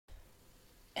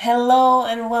Hello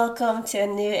and welcome to a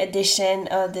new edition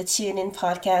of the Tune In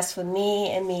podcast with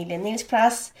me, Emilia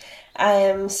Nilspras. I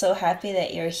am so happy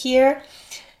that you're here.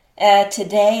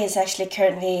 Today is actually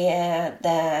currently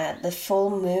the full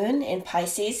moon in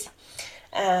Pisces,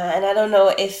 and I don't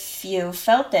know if you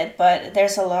felt it, but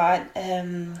there's lot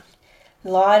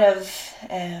of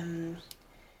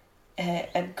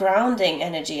a grounding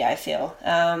energy. I feel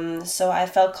so. I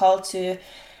felt called to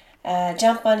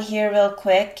jump on here real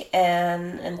quick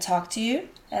and talk to you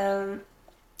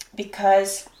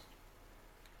because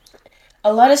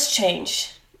a lot has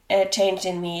changed. It changed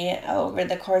in me over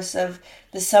the course of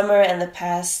the summer and the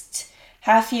past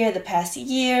half year, the past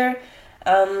year.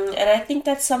 And I think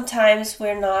that sometimes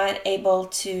we're not able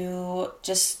to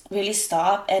just really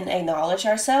stop and acknowledge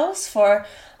ourselves for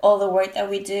all the work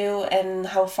that we do and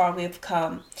how far we've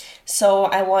come. So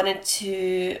I wanted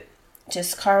to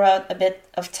just carve out a bit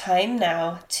of time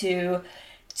now to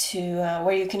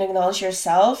where you can acknowledge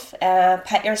yourself,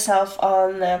 pat yourself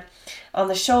on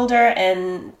the shoulder,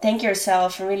 and thank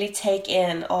yourself, and really take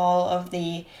in all of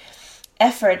the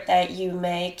effort that you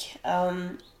make,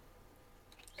 and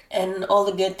all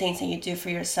the good things that you do for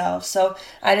yourself. So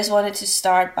I just wanted to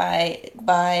start by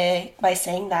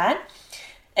saying that.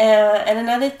 And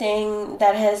another thing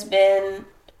that has been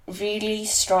really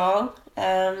strong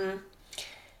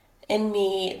in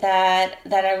me that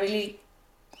I really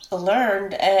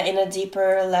learned in a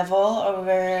deeper level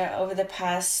over the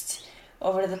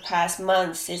past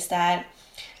months is that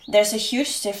there's a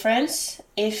huge difference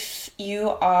if you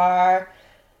are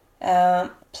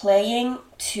playing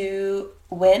to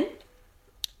win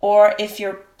or if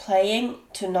you're playing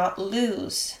to not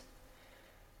lose.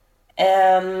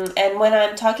 And when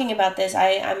I'm talking about this,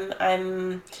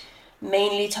 I'm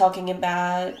mainly talking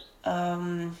about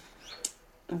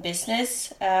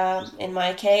business. In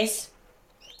my case,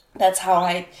 that's how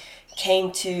I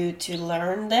came to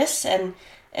learn this and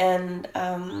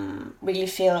really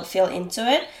feel into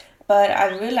it. But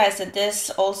I realized that this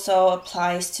also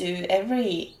applies to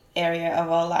every area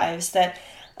of our lives. That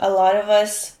a lot of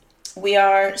us, we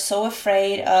are so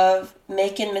afraid of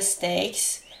making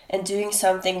mistakes and doing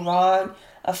something wrong,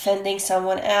 offending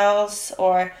someone else,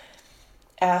 or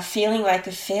feeling like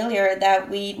a failure that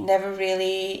we never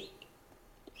really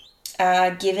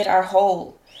give it our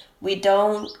whole. We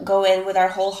don't go in with our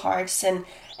whole hearts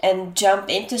and jump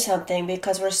into something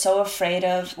because we're so afraid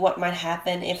of what might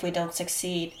happen if we don't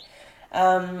succeed.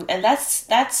 And that's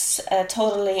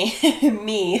totally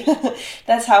me.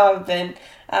 That's how I've been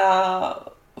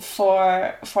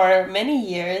for many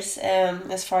years,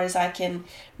 as far as I can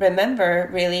remember,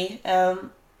 really.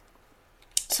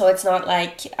 So it's not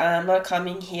like I'm not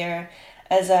coming here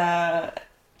as a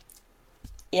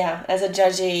as a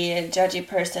judgy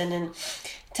person and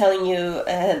telling you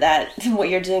that what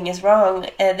you're doing is wrong.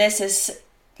 This is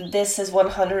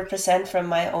 100% from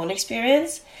my own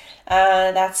experience.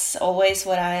 That's always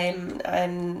what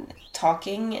I'm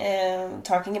talking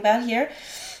about here.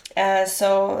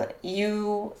 So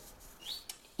you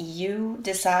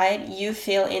decide, you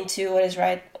feel into what is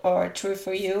right or true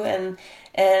for you, and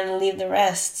leave the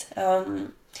rest.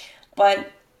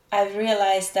 But I've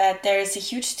realized that there is a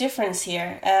huge difference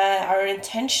here. Our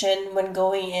intention when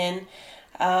going in,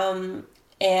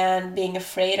 and being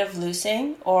afraid of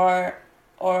losing or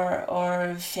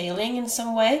failing in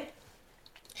some way,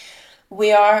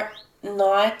 we are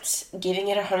not giving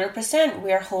it 100%.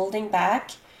 We are holding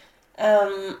back.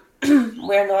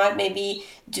 We're not maybe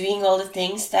doing all the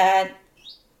things that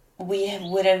we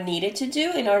would have needed to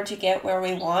do in order to get where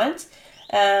we want.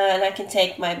 And I can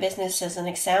take my business as an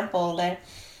example that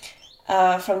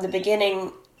from the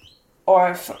beginning,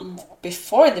 or from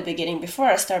before the beginning, before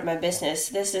I start my business,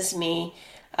 this is me.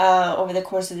 Over the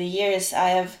course of the years,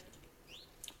 I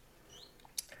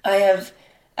have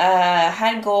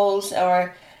had goals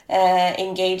or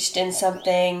engaged in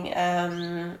something,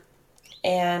 and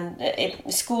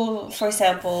school, for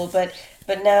example. But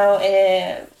now,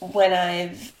 when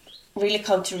I've really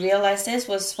come to realize this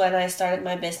was when I started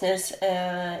my business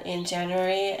in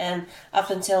January, and up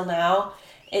until now,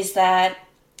 is that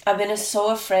I've been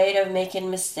so afraid of making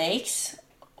mistakes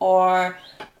or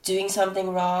doing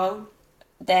something wrong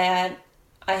that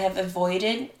I have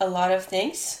avoided a lot of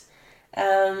things.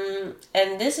 And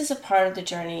this is a part of the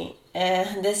journey.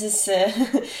 This is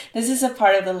this is a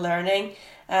part of the learning,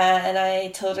 and I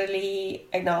totally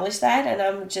acknowledge that. And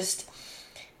I'm just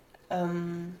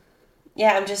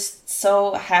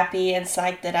so happy and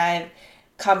psyched that I've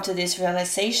come to this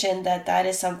realization that that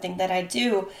is something that I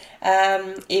do,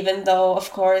 even though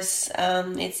of course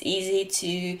it's easy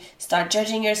to start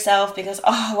judging yourself because,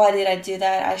 oh, why did I do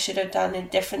that? I should have done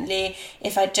it differently.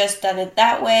 If I just done it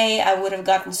that way, I would have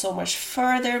gotten so much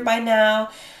further by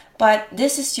now. But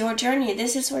this is your journey.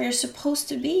 This is where you're supposed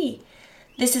to be.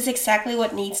 This is exactly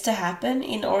what needs to happen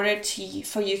in order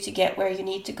for you to get where you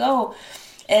need to go.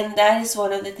 And that is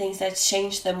one of the things that's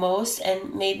changed the most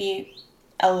and maybe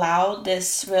allowed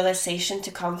this realization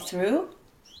to come through,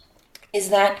 is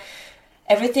that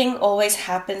everything always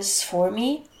happens for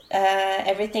me.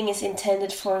 Everything is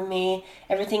intended for me.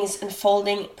 Everything is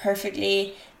unfolding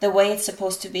perfectly the way it's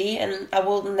supposed to be. And I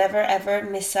will never ever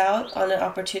miss out on an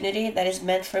opportunity that is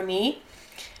meant for me.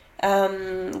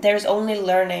 There's only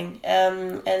learning.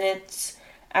 And it's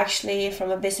actually from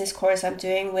a business course I'm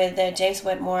doing with James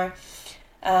Wedmore.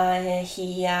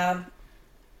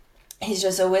 He's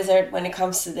just a wizard when it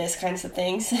comes to this kinds of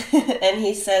things. And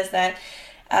he says that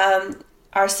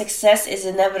our success is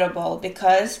inevitable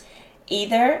because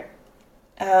either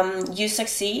you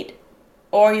succeed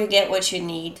or you get what you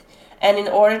need. And in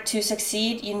order to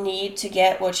succeed, you need to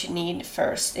get what you need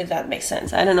first, if that makes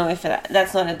sense. I don't know if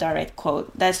that's not a direct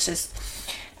quote. That's just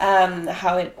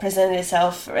how it presented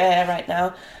itself right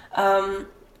now.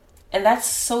 And that's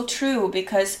so true,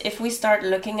 because if we start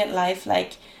looking at life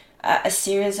like a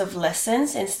series of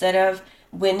lessons instead of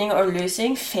winning or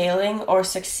losing, failing or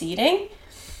succeeding,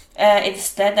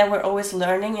 instead that we're always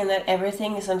learning and that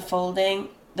everything is unfolding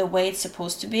the way it's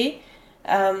supposed to be,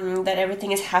 that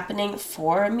everything is happening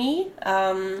for me,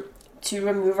 to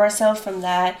remove ourselves from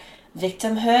that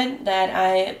victimhood that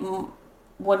I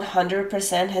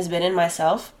 100% has been in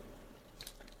myself.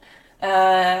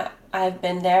 I've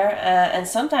been there, and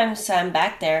sometimes I'm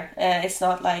back there. It's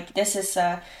not like this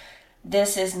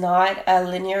is not a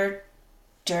linear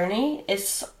journey.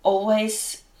 It's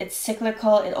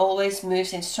cyclical. It always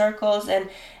moves in circles, and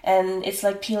it's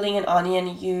like peeling an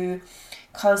onion. You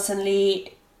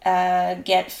constantly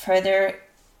get further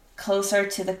closer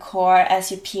to the core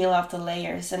as you peel off the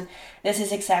layers, and this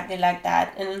is exactly like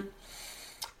that.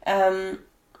 And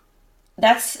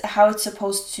that's how it's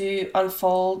supposed to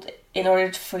unfold in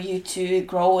order for you to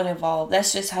grow and evolve.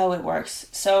 That's just how it works.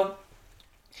 So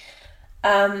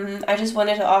I just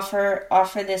wanted to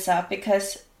offer this up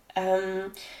because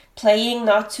playing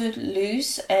not to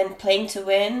lose and playing to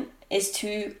win is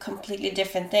two completely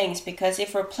different things. Because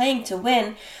if we're playing to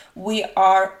win, we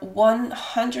are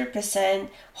 100%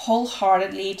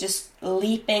 wholeheartedly just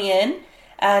leaping in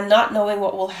and not knowing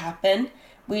what will happen.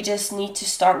 We just need to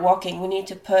start walking. We need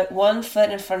to put one foot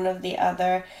in front of the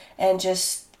other and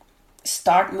just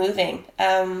start moving.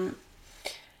 And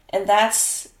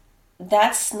that's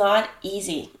not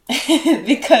easy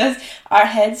because our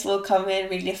heads will come in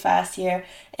really fast here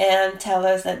and tell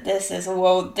us that this is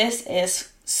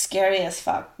scary as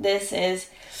fuck. This is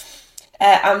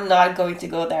I'm not going to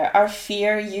go there. Our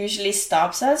fear usually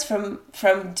stops us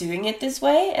from doing it this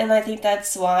way, and I think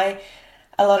that's why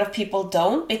a lot of people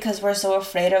don't, because we're so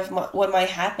afraid of what might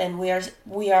happen.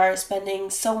 We are spending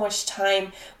so much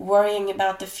time worrying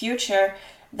about the future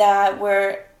that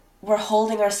we're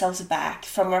holding ourselves back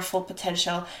from our full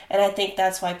potential. And I think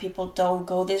that's why people don't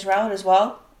go this route as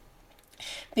well,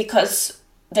 because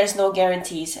there's no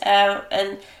guarantees.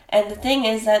 And the thing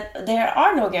is that there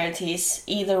are no guarantees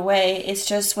either way. It's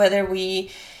just whether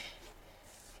we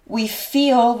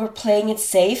feel we're playing it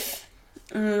safe.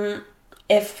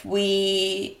 If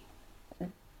we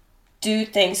do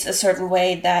things a certain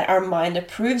way that our mind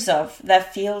approves of,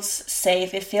 that feels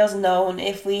safe, it feels known,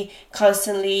 if we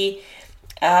constantly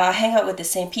hang out with the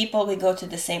same people, we go to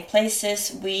the same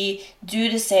places, we do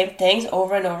the same things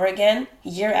over and over again,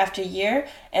 year after year,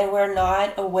 and we're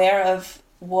not aware of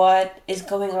what is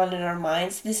going on in our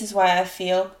minds. This is why I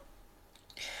feel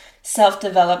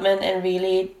self-development and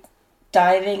really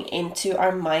diving into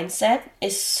our mindset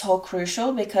is so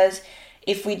crucial, because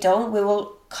if we don't, we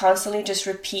will constantly just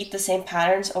repeat the same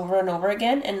patterns over and over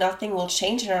again, and nothing will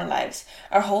change in our lives.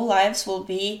 Our whole lives will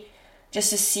be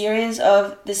just a series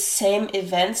of the same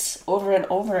events over and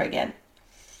over again.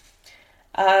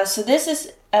 So this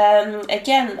is,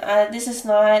 this is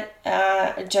not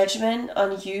a judgment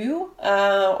on you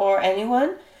or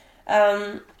anyone.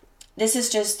 This is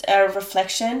just a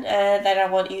reflection that I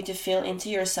want you to feel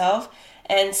into yourself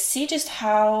and see just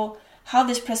how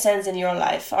this presents in your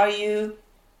life. Are you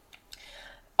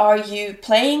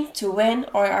playing to win,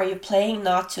 or are you playing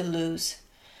not to lose?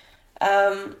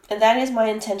 And that is my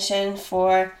intention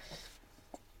for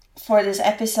this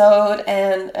episode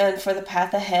and for the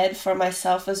path ahead for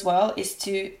myself as well, is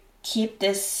to keep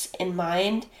this in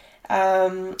mind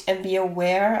and be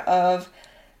aware of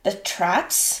the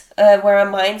traps where our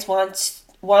minds wants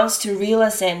to reel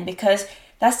us in, because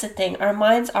that's the thing. Our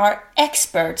minds are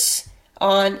experts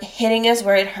on hitting us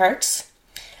where it hurts,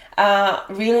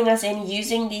 reeling us in,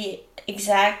 using the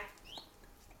exact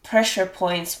pressure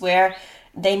points where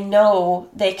they know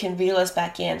they can reel us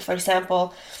back in. For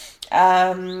example,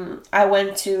 I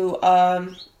went to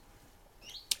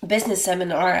business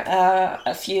seminar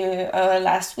a few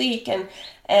last week, and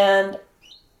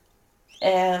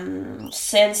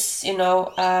since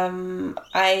I'm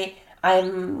like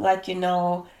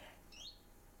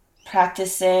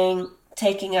practicing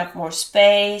taking up more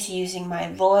space, using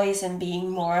my voice and being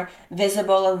more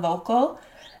visible and vocal.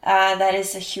 That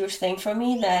is a huge thing for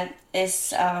me. That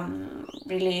is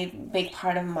really big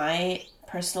part of my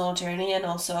personal journey, and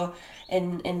also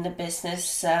in the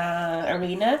business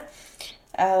arena.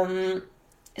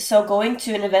 So going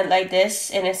to an event like this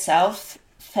in itself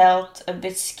felt a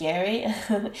bit scary,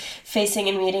 facing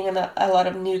and meeting a lot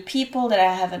of new people that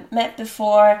I haven't met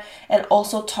before, and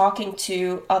also talking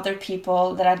to other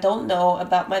people that I don't know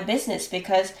about my business,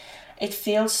 because it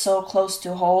feels so close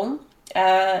to home.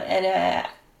 I'm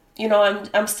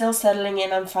still settling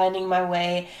in. I'm finding my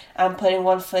way. I'm putting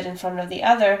one foot in front of the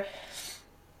other.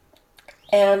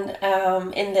 And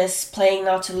in this playing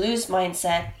not to lose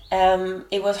mindset,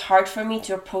 it was hard for me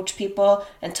to approach people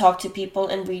and talk to people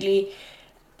and really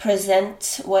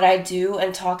present what I do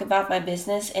and talk about my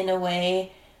business in a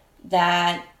way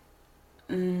that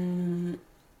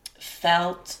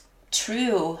felt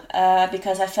true,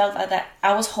 because I felt that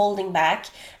I was holding back,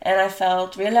 and I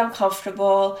felt really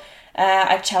uncomfortable.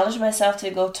 I challenged myself to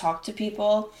go talk to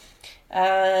people,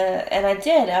 and I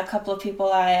did. A couple of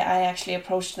people, I actually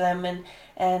approached them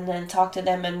and talked to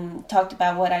them and talked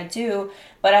about what I do,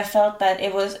 but I felt that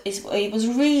it was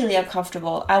really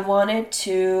uncomfortable. I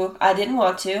didn't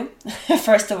want to.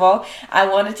 First of all, I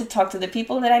wanted to talk to the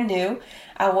people that I knew.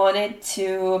 I wanted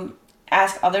to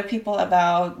ask other people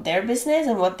about their business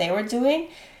and what they were doing,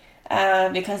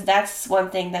 because that's one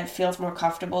thing that feels more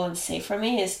comfortable and safe for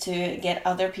me, is to get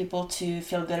other people to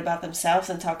feel good about themselves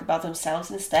and talk about themselves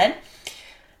instead.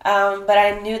 But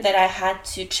I knew that I had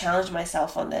to challenge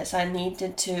myself on this. I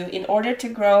needed to, in order to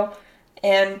grow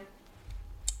and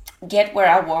get where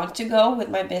I want to go with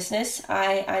my business,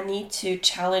 I need to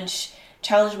challenge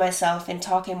myself in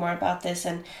talking more about this,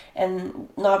 and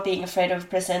not being afraid of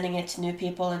presenting it to new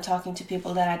people and talking to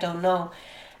people that I don't know.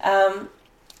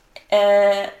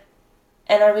 And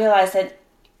I realized that,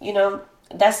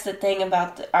 that's the thing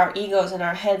about our egos and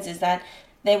our heads, is that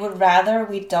they would rather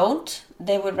we don't.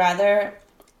 They would rather,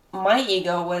 my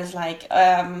ego was like,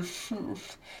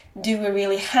 do we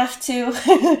really have to?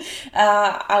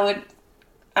 I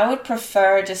would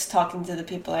prefer just talking to the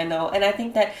people I know. And I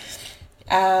think that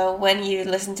when you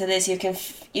listen to this, you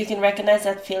can recognize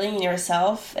that feeling in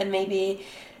yourself, and maybe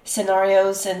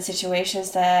scenarios and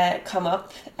situations that come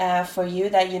up for you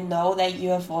that that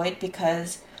you avoid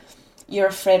because you're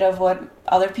afraid of what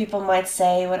other people might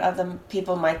say, what other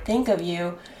people might think of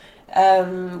you.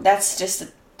 That's just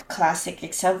a classic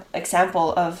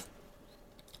example of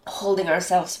holding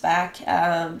ourselves back,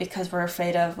 because we're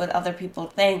afraid of what other people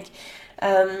think,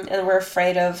 and we're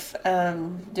afraid of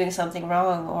doing something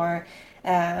wrong, or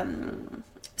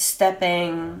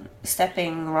stepping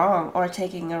wrong, or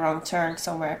taking a wrong turn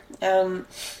somewhere. And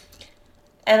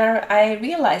I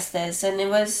realized this, and it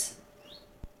was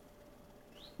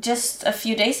just a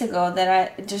few days ago that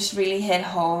I just really hit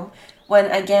home, when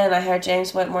again I heard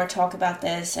James Whitmore talk about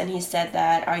this, and he said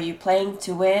that, are you playing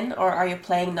to win or are you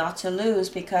playing not to lose?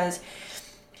 Because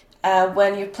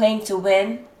when you're playing to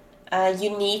win,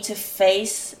 you need to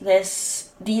face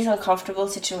these uncomfortable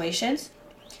situations.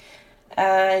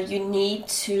 You need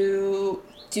to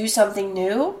do something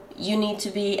new. You need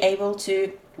to be able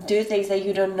to do things that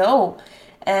you don't know,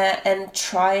 and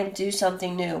try and do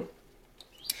something new.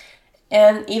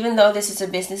 And even though this is a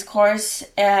business course,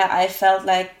 I felt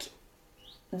like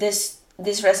this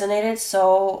resonated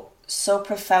so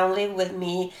profoundly with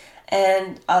me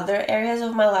and other areas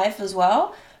of my life as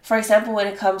well. For example, when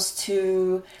it comes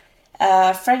to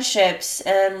friendships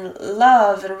and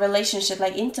love and relationship,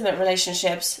 like intimate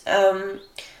relationships, am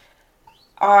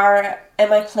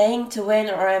I playing to win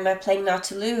or am I playing not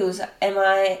to lose? Am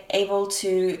I able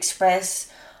to express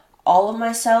all of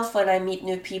myself when I meet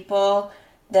new people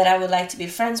that I would like to be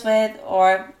friends with,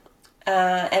 or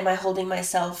am I holding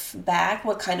myself back?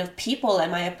 What kind of people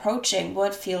am I approaching?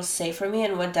 What feels safe for me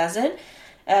and what doesn't?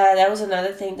 That was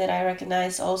another thing that I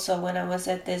recognized also when I was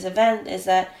at this event, is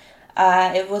that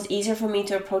it was easier for me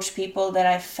to approach people that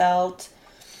I felt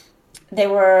they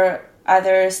were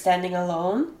either standing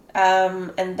alone,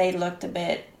 and they looked a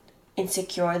bit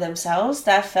insecure themselves.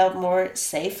 That felt more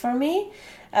safe for me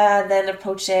than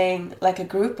approaching like a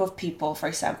group of people, for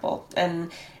example,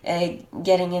 and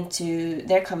getting into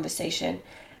their conversation.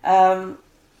 Yeah,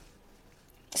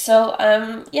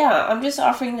 I'm just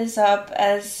offering this up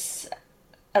as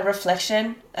a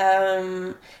reflection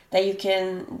that you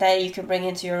can bring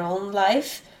into your own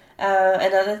life.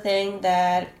 Another thing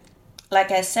that,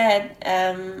 like I said,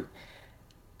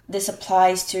 this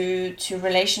applies to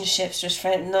relationships, just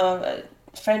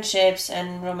friendships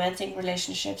and romantic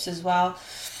relationships as well.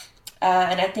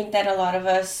 And I think that a lot of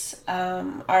us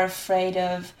are afraid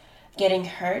of getting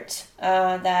hurt,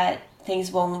 that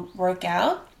things won't work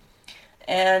out.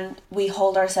 And we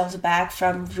hold ourselves back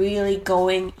from really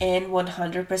going in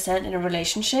 100% in a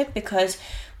relationship because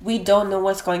we don't know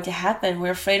what's going to happen.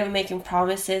 We're afraid of making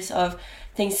promises of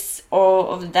things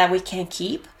or that we can't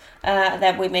keep,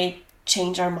 that we may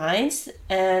change our minds,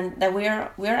 and that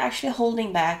we're actually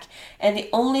holding back. And the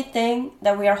only thing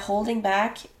that we are holding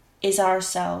back is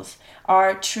ourselves,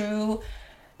 our true,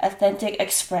 authentic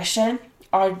expression,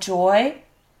 our joy,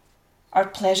 our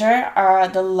pleasure,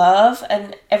 the love,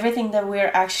 and everything that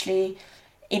we're actually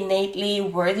innately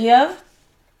worthy of.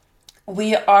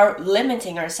 We are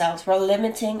limiting ourselves. We're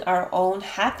limiting our own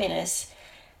happiness,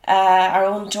 our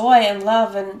own joy and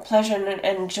love and pleasure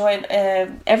and joy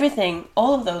and everything,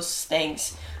 all of those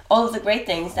things, all of the great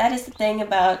things. That is the thing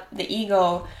about the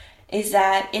ego, is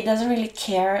that it doesn't really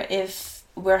care if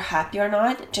we're happy or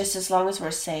not, just as long as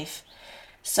we're safe.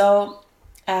 So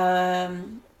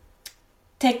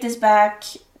take this back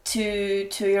to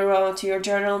your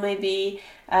journal, maybe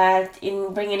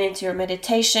bring it into your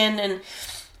meditation, and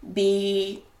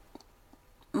be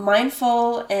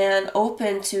mindful and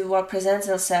open to what presents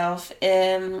itself.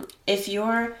 If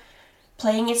you're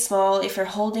playing it small, if you're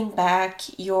holding back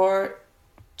your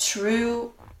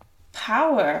true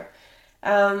power,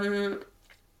 and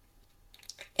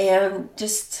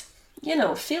just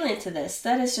feel into this.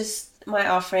 That is just my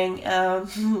offering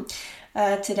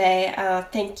today.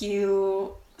 Thank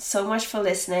you so much for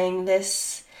listening.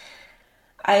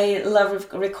 I love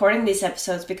recording these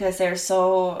episodes because they're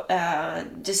so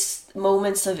just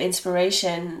moments of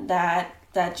inspiration that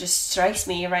just strikes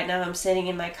me. Right now I'm sitting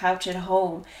in my couch at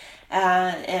home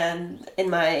and in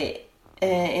my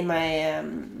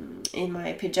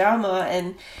pajama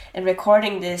and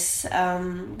recording this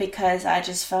because I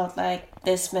just felt like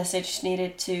this message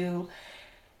needed to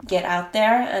get out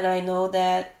there, and I know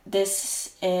that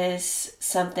this is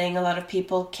something a lot of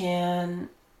people can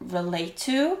relate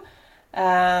to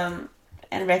and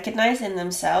recognize in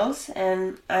themselves.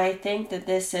 And I think that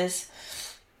this is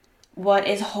what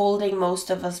is holding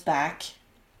most of us back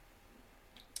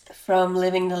from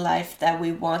living the life that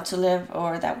we want to live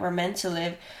or that we're meant to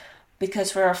live,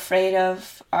 because we're afraid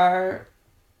of our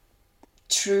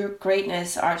true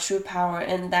greatness, our true power,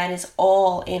 and that is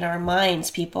all in our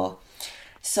minds, people.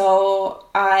 So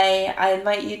I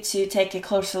invite you to take a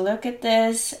closer look at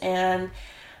this, and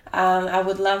I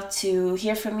would love to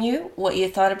hear from you what you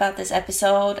thought about this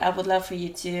episode. I would love for you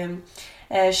to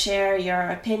share your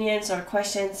opinions or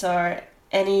questions or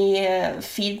any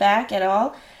feedback at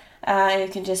all. You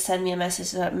can just send me a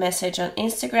message on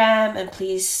Instagram, and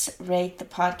please rate the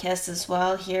podcast as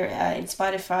well here in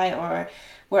Spotify or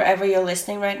wherever you're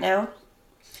listening right now.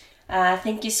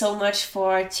 Thank you so much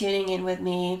for tuning in with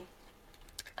me.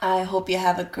 I hope you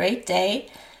have a great day.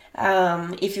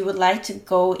 If you would like to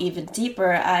go even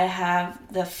deeper, I have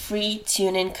the free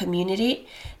TuneIn community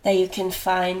that you can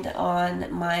find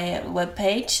on my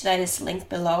webpage that is linked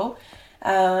below.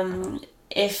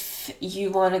 If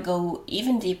you want to go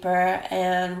even deeper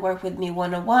and work with me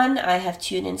one-on-one, I have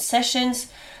TuneIn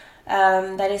sessions.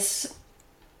 That is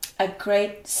a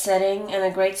great setting and a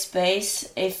great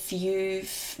space if you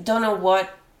don't know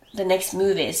what the next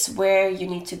move is, where you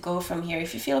need to go from here.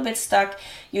 If you feel a bit stuck,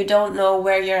 you don't know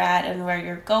where you're at and where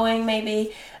you're going,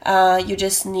 maybe you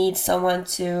just need someone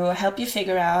to help you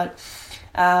figure out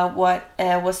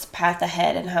what's the path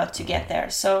ahead and how to get there.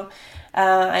 So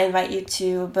I invite you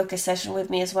to book a session with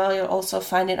me as well. You'll also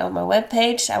find it on my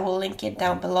webpage. I will link it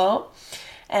down below.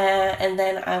 And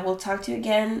then I will talk to you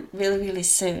again really, really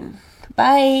soon.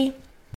 Bye!